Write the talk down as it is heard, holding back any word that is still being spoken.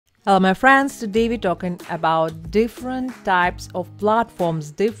Hello, my friends. Today we're talking about different types of platforms,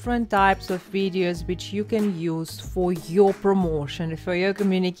 different types of videos which you can use for your promotion, for your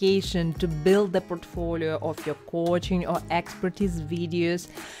communication, to build the portfolio of your coaching or expertise videos,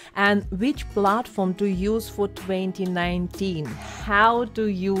 and which platform to use for 2019, how to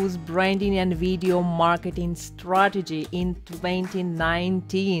use branding and video marketing strategy in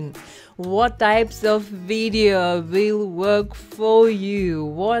 2019, what types of video will work for you,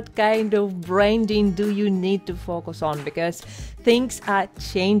 what kind of branding do you need to focus on, because things are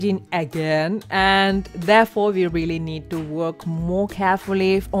changing again, and therefore we really need to work more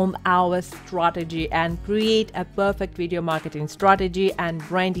carefully on our strategy and create a perfect video marketing strategy and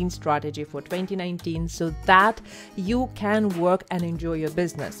branding strategy for 2019 so that you can work and enjoy your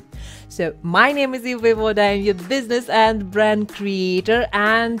business. So my name is Voyevoda. I'm your business and brand creator,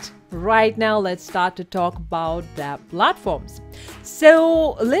 and right now let's start to talk about the platforms.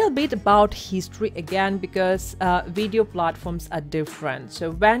 So a little bit about history again, because video platforms are different.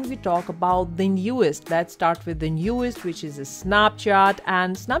 So when we talk about the newest, let's start with the newest, which is a Snapchat.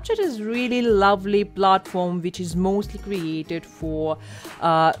 And Snapchat is really lovely platform which is mostly created for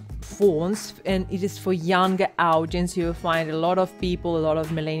phones, and it is for younger audience. You'll find a lot of people, a lot of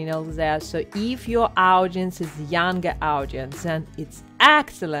millennials there. So if your audience is younger audience, then it's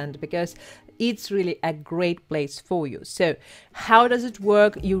excellent because it's really a great place for you. So how does it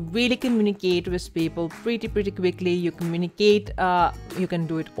work? You really communicate with people pretty quickly. You communicate, you can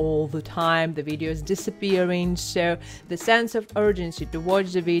do it all the time. The video is disappearing, so the sense of urgency to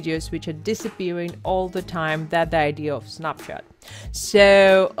watch the videos which are disappearing all the time, that's the idea of Snapchat.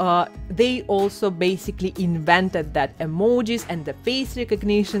 So they also basically invented that emojis and the face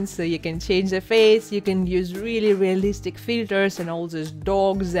recognition, so you can change the face, you can use really realistic filters and all these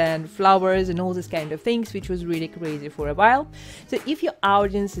dogs and flowers and all this kind of things, which was really crazy for a while. So if your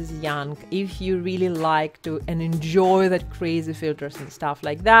audience is young, if you really like to and enjoy that crazy filters and stuff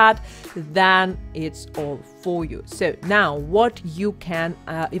like that, then it's all for you. So now what you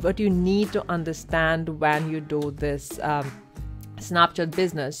need to understand when you do this Snapchat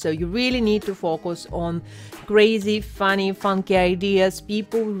business. So you really need to focus on crazy, funny, funky ideas.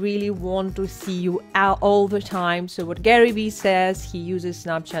 People really want to see you out all the time. So what Gary Vee says, he uses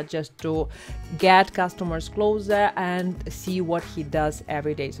Snapchat just to get customers closer and see what he does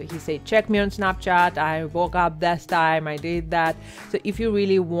every day. So he said, check me on Snapchat, I woke up this time, I did that. So if you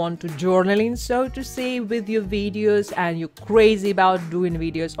really want to journaling, so to say, with your videos, and you're crazy about doing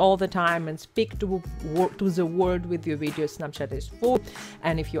videos all the time and speak to the world with your videos, Snapchat is for.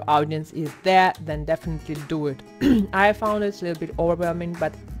 And if your audience is there, then definitely do it. I found it's a little bit overwhelming,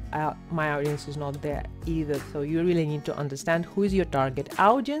 but my audience is not there either. So you really need to understand who is your target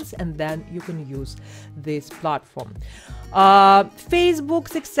audience, and then you can use this platform. Facebook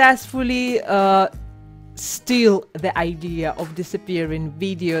successfully steal the idea of disappearing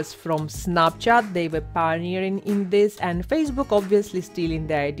videos from Snapchat. They were pioneering in this, and Facebook obviously stealing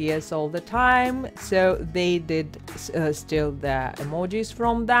the ideas all the time. So they did steal the emojis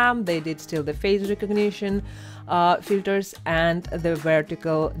from them, they did steal the face recognition filters and the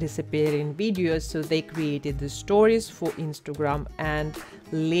vertical disappearing videos. So they created the stories for Instagram and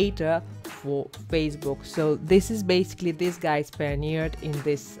later for Facebook. So this is basically, these guys pioneered in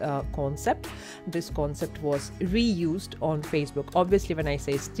this concept. This concept was reused on Facebook. Obviously when I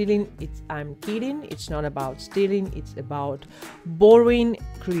say stealing, I'm kidding. It's not about stealing, it's about borrowing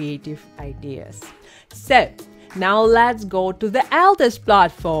creative ideas. So now let's go to the eldest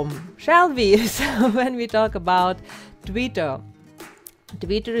platform, shall we? So when we talk about Twitter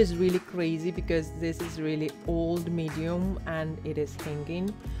is really crazy because this is really old medium and it is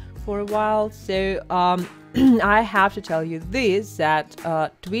hanging for a while. So I have to tell you this,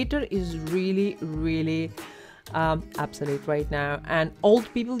 that Twitter is really obsolete right now, and old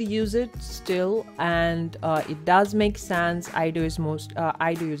people use it still, and it does make sense. I do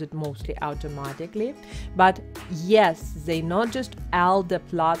use it mostly automatically. But yes, they not just elder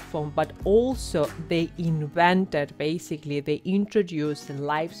platform, but also they invented, basically they introduced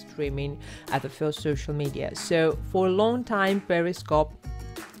live streaming as the first social media. So for a long time, Periscope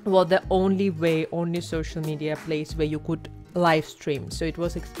was the only social media place where you could live stream. So it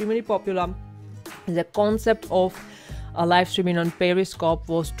was extremely popular. The concept of live streaming on Periscope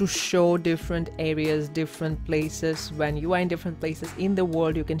was to show different areas, different places. When you are in different places in the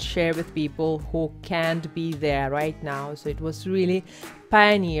world, you can share with people who can't be there right now. So it was really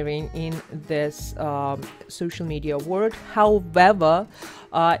pioneering in this social media world. However,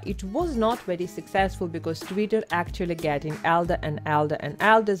 it was not very successful because Twitter actually getting elder and elder and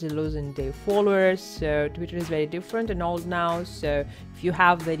elder, losing their followers. So Twitter is very different and old now. So if you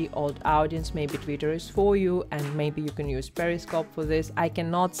have very old audience, maybe Twitter is for you, and maybe you can use Periscope for this. I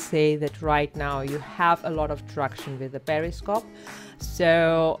cannot say that right now you have a lot of traction with the Periscope.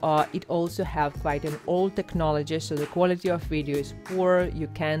 So it also have quite an old technology, so the quality of video is poor. You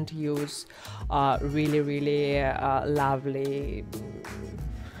can't use really lovely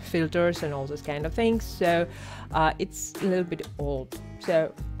filters and all those kind of things. So it's a little bit old.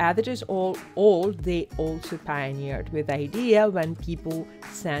 So as it is all old, they also pioneered with the idea when people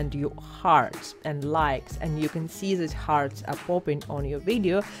send you hearts and likes, and you can see that hearts are popping on your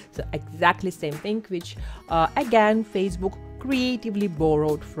video. So exactly same thing, which again Facebook creatively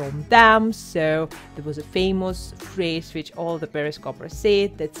borrowed from them. So there was a famous phrase which all the Periscopers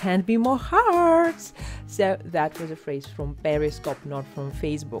said, that send me more hearts. So that was a phrase from Periscope, not from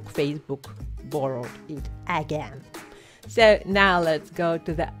Facebook. Facebook borrowed it again. So now let's go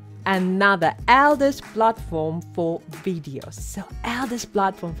to the another eldest platform for videos. So eldest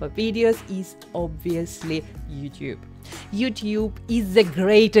platform for videos is obviously YouTube. YouTube is the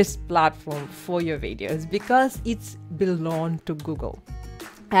greatest platform for your videos because it's belonged to Google.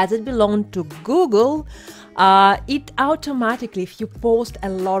 As it belonged to Google, it automatically, if you post a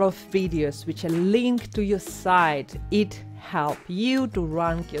lot of videos which are linked to your site, it help you to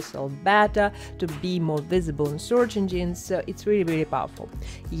rank yourself better, to be more visible in search engines. So it's really powerful.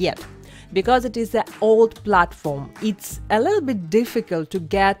 Yet, because it is an old platform, it's a little bit difficult to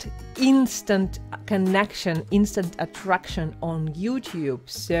get instant connection, instant attraction on YouTube.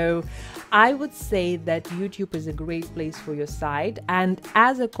 So I would say that YouTube is a great place for your site, and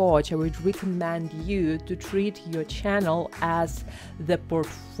as a coach I would recommend you to treat your channel as the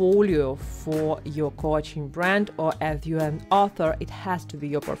portfolio for your coaching brand, or as you're an author, it has to be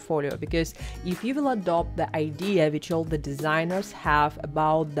your portfolio. Because if you will adopt the idea which all the designers have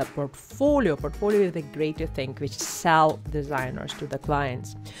about the portfolio is the greatest thing which sell designers to the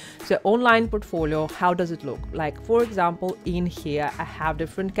clients. So online portfolio, how does it look like? For example, in here I have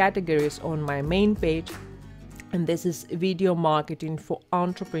different categories on my main page, and this is video marketing for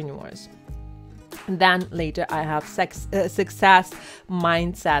entrepreneurs. And then later I have success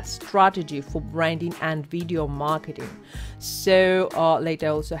mindset strategy for branding and video marketing. So later I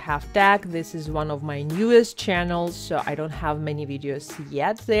also have tech. This is one of my newest channels, so I don't have many videos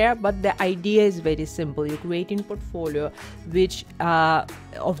yet there, but the idea is very simple. You're creating portfolio which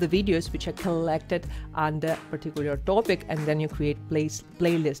of the videos which are collected under particular topic, and then you create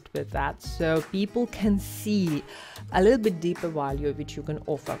playlist with that, so people can see a little bit deeper value which you can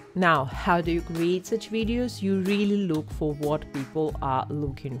offer. Now, how do you create such videos? You really look for what people are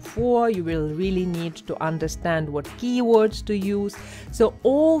looking for. You will really need to understand what keywords to use. So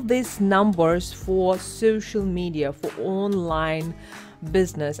all these numbers for social media, for online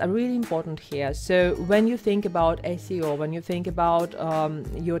business are really important here. So when you think about SEO, when you think about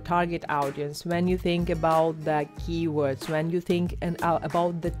your target audience, when you think about the keywords, when you think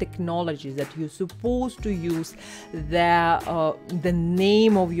about the technologies that you're supposed to use, the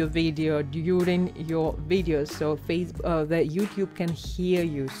name of your video during your videos, so the YouTube can hear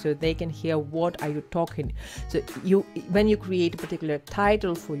you, so they can hear what are you talking. So when you create a particular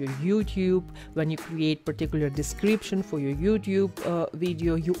title for your YouTube, when you create particular description for your YouTube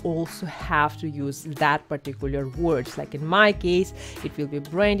video, you also have to use that particular words. Like in my case, it will be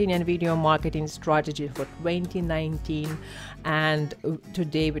branding and video marketing strategy for 2019, and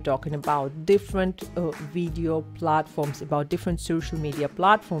today we're talking about different video platforms, about different social media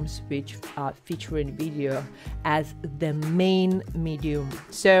platforms which are featuring video as the main medium.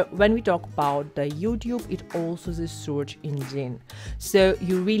 So when we talk about the YouTube, it also is a search engine, so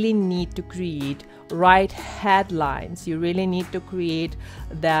you really need to create right headlines, you really need to create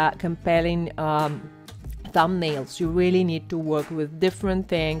the compelling thumbnails, you really need to work with different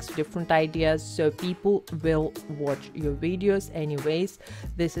things, different ideas, so people will watch your videos anyways.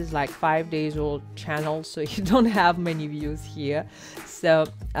 This is like 5 days old channel, so you don't have many views here. So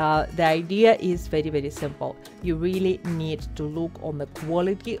the idea is very simple. You really need to look on the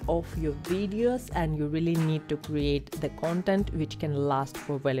quality of your videos, and you really need to create the content which can last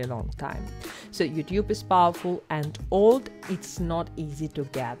for a very long time. So YouTube is powerful and old, it's not easy to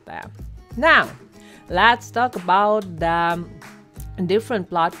get there. Now let's talk about the different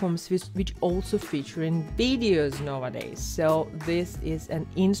platforms which also feature in videos nowadays. So this is an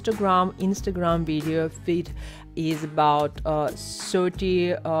Instagram video feed is about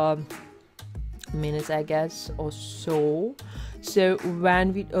 30 minutes, I guess, or so. So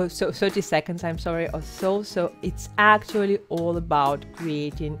when we so 30 seconds, I'm sorry, or so it's actually all about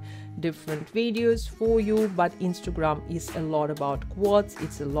creating different videos for you. But Instagram is a lot about quotes,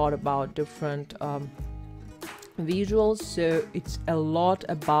 it's a lot about different visuals, so it's a lot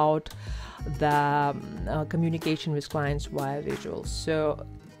about the communication with clients via visuals. So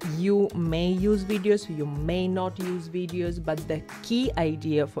you may use videos, you may not use videos, but the key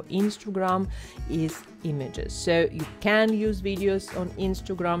idea for Instagram is images. So you can use videos on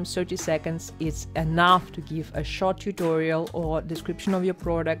Instagram. 30 seconds is enough to give a short tutorial or description of your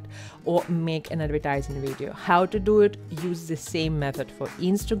product or make an advertising video. How to do it? Use the same method for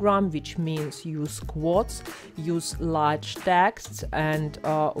Instagram, which means use quotes, use large texts, and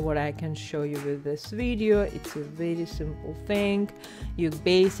what I can show you with this video, it's a very simple thing. You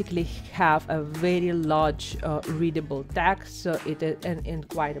basically have a very large readable text, so it is and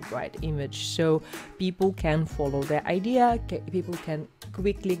quite a bright image, so people can follow their idea, people can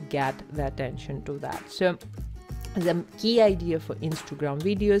quickly get the attention to that. So the key idea for Instagram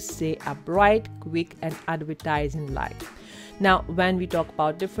videos, say, are bright, quick, and advertising like. Now, when we talk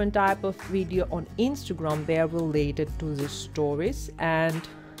about different type of video on Instagram, they are related to the stories, and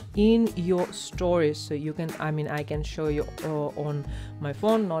in your stories, so you can, I can show you on my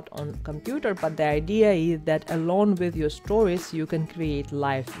phone, not on computer, but the idea is that along with your stories you can create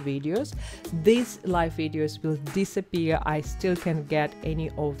live videos. These live videos will disappear. I still can get any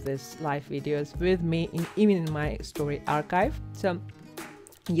of these live videos with me even in my story archive, so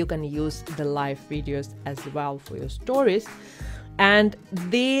you can use the live videos as well for your stories. And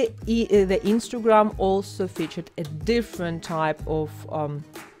the Instagram also featured a different type of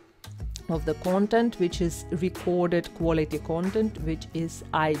the content, which is recorded quality content, which is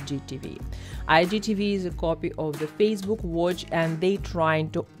IGTV. IGTV is a copy of the Facebook Watch, and they trying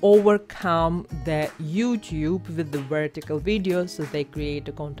to overcome the YouTube with the vertical videos, so they create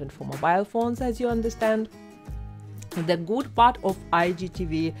the content for mobile phones, as you understand. The good part of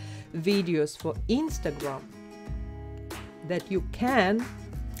IGTV videos for Instagram, that you can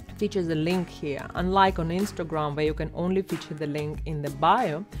feature the link here, unlike on Instagram where you can only feature the link in the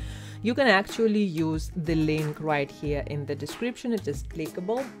bio. You can actually use the link right here in the description. It is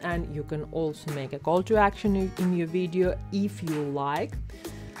clickable, and you can also make a call to action in your video if you like.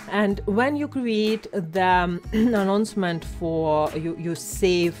 And when you create the announcement for you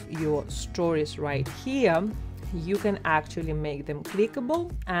save your stories right here, you can actually make them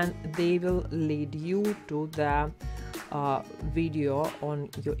clickable, and they will lead you to the video on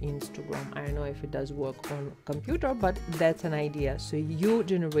your Instagram. I don't know if it does work on computer, but that's an idea. So you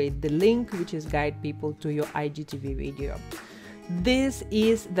generate the link, which is guide people to your IGTV video. This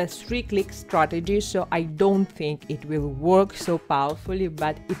is the 3-click strategy, so I don't think it will work so powerfully,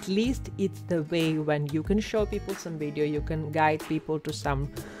 but at least it's the way when you can show people some video, you can guide people to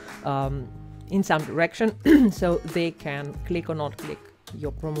some in some direction so they can click or not click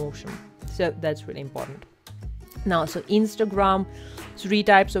your promotion. So that's really important. Now, so Instagram, 3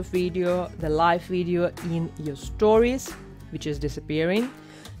 types of video: the live video in your stories, which is disappearing,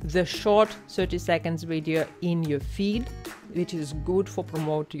 the short 30 seconds video in your feed, which is good for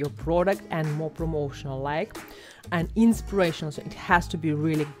promote your product and more promotional like, and inspirational, so it has to be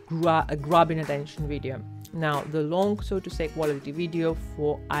really grabbing attention video. Now, the long, so to say, quality video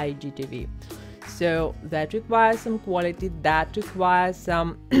for IGTV. So that requires some quality, that requires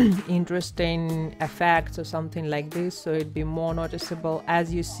some interesting effects or something like this, so it'd be more noticeable.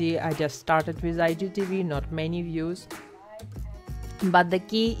 As you see, I just started with IGTV, not many views, but the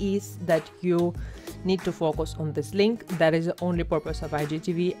key is that you need to focus on this link. That is the only purpose of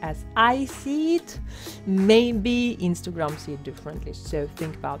IGTV as I see it. Maybe Instagram see it differently, so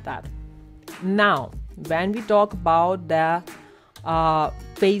think about that. Now, when we talk about the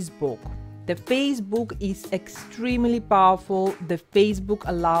Facebook, the Facebook is extremely powerful. The Facebook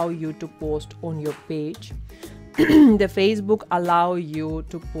allow you to post on your page. The Facebook allow you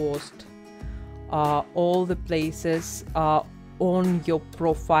to post all the places on your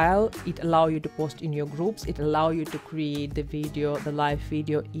profile. It allow you to post in your groups. It allow you to create the video, the live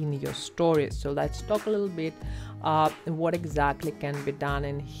video in your stories. So let's talk a little bit what exactly can be done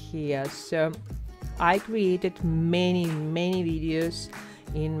in here. So I created many videos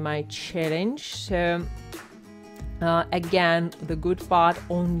in my challenge. So again, the good part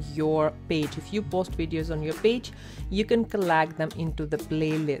on your page, if you post videos on your page, you can collect them into the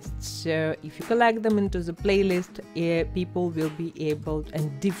playlist. So if you collect them into the playlist, people will be able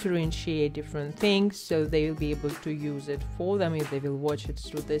and differentiate different things, so they will be able to use it for them if they will watch it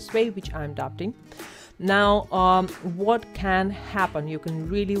through this way, which I'm adapting. Now what can happen, you can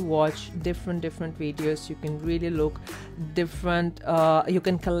really watch different videos, you can really look different, you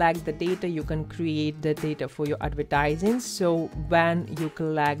can collect the data, you can create the data for your advertising. So when you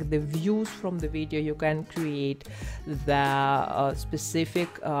collect the views from the video, you can create the specific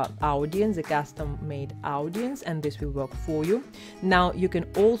audience, a custom made audience, and this will work for you. Now you can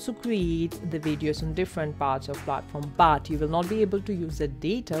also create the videos on different parts of platform, but you will not be able to use the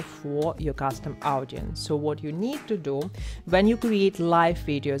data for your custom audience. So what you need to do when you create live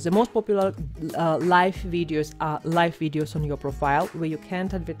videos, the most popular live videos are live videos on your profile where you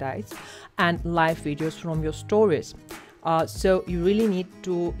can't advertise, and live videos from your stories. So you really need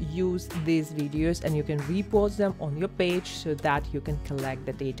to use these videos, and you can repost them on your page so that you can collect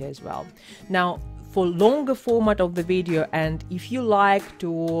the data as well. Now for longer format of the video, and if you like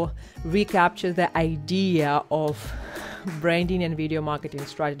to recapture the idea of branding and video marketing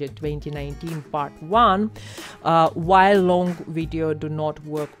strategy 2019 part 1, while long video do not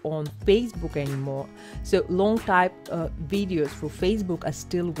work on Facebook anymore, so long type videos for Facebook are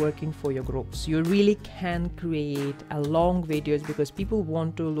still working for your groups. You really can create a long videos because people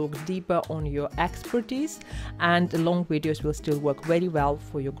want to look deeper on your expertise, and long videos will still work very well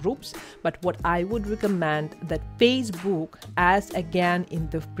for your groups. But what I would recommend that Facebook, as again in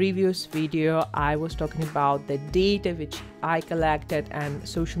the previous video I was talking about the data which I collected and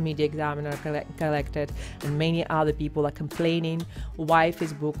Social Media Examiner collected, and many other people are complaining why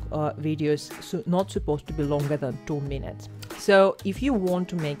Facebook videos not supposed to be longer than 2 minutes. So if you want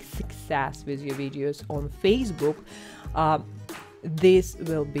to make success with your videos on Facebook, this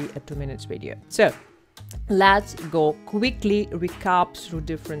will be a 2 minutes video. So let's go quickly recap through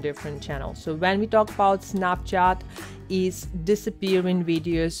different channels. So when we talk about Snapchat, is disappearing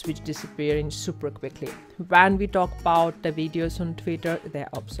videos which disappearing super quickly. When we talk about the videos on Twitter, they're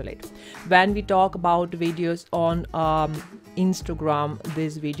obsolete. When we talk about videos on Instagram,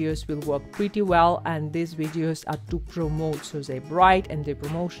 these videos will work pretty well, and these videos are to promote, so they're bright and they're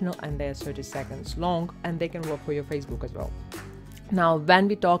promotional and they're 30 seconds long, and they can work for your Facebook as well. Now when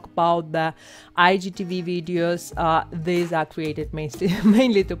we talk about the IGTV videos, these are created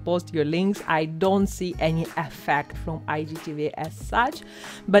mainly to post your links. I don't see any effect from IGTV as such,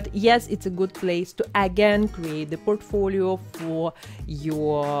 but yes, it's a good place to again create the portfolio for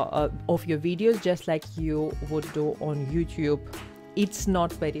your of your videos, just like you would do on YouTube. It's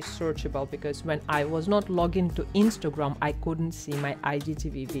not very searchable because when I was not logged into Instagram, I couldn't see my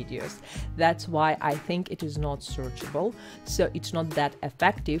IGTV videos. That's why I think it is not searchable. So it's not that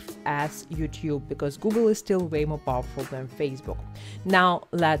effective as YouTube, because Google is still way more powerful than Facebook. Now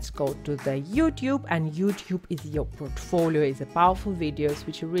let's go to the YouTube, and YouTube is your portfolio, is a powerful videos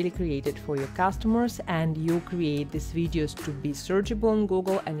which you really created for your customers, and you create these videos to be searchable on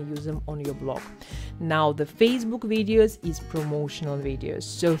Google and use them on your blog. Now the Facebook videos is promotion videos,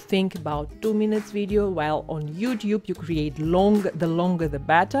 so think about 2 minutes video, while on YouTube you create the longer the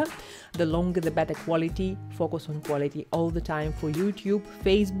better, the longer the better quality. Focus on quality all the time for YouTube.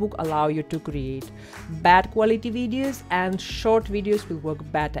 Facebook allow you to create bad quality videos, and short videos will work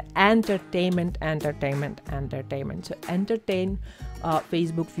better. Entertainment. So entertain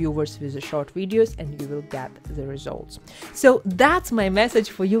Facebook viewers with the short videos, and you will get the results. So that's my message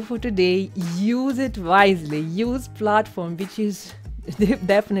for you for today. Use it wisely. Use platform which is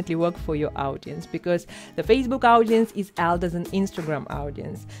definitely work for your audience, because the Facebook audience is elder than Instagram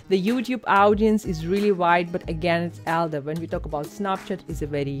audience. The YouTube audience is really wide, but again it's elder. When we talk about Snapchat, it's a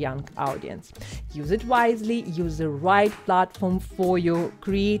very young audience. Use it wisely, use the right platform for you.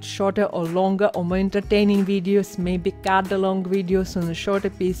 Create shorter or longer or more entertaining videos, maybe cut the long videos on the shorter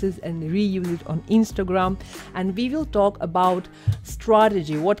pieces and reuse it on Instagram. And we will talk about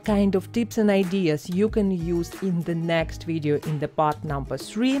strategy, what kind of tips and ideas you can use in the next video, in the part number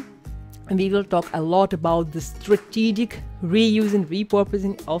 3. And we will talk a lot about the strategic reusing,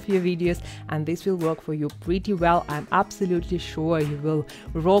 repurposing of your videos, and this will work for you pretty well. I'm absolutely sure you will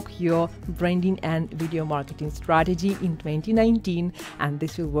rock your branding and video marketing strategy in 2019, and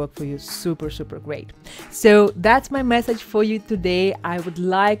this will work for you super great. So that's my message for you today. I would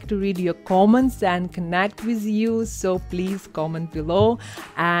like to read your comments and connect with you, so please comment below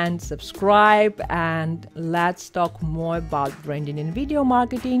and subscribe, and let's talk more about branding and video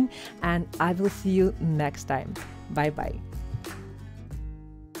marketing, and I will see you next time. Bye bye.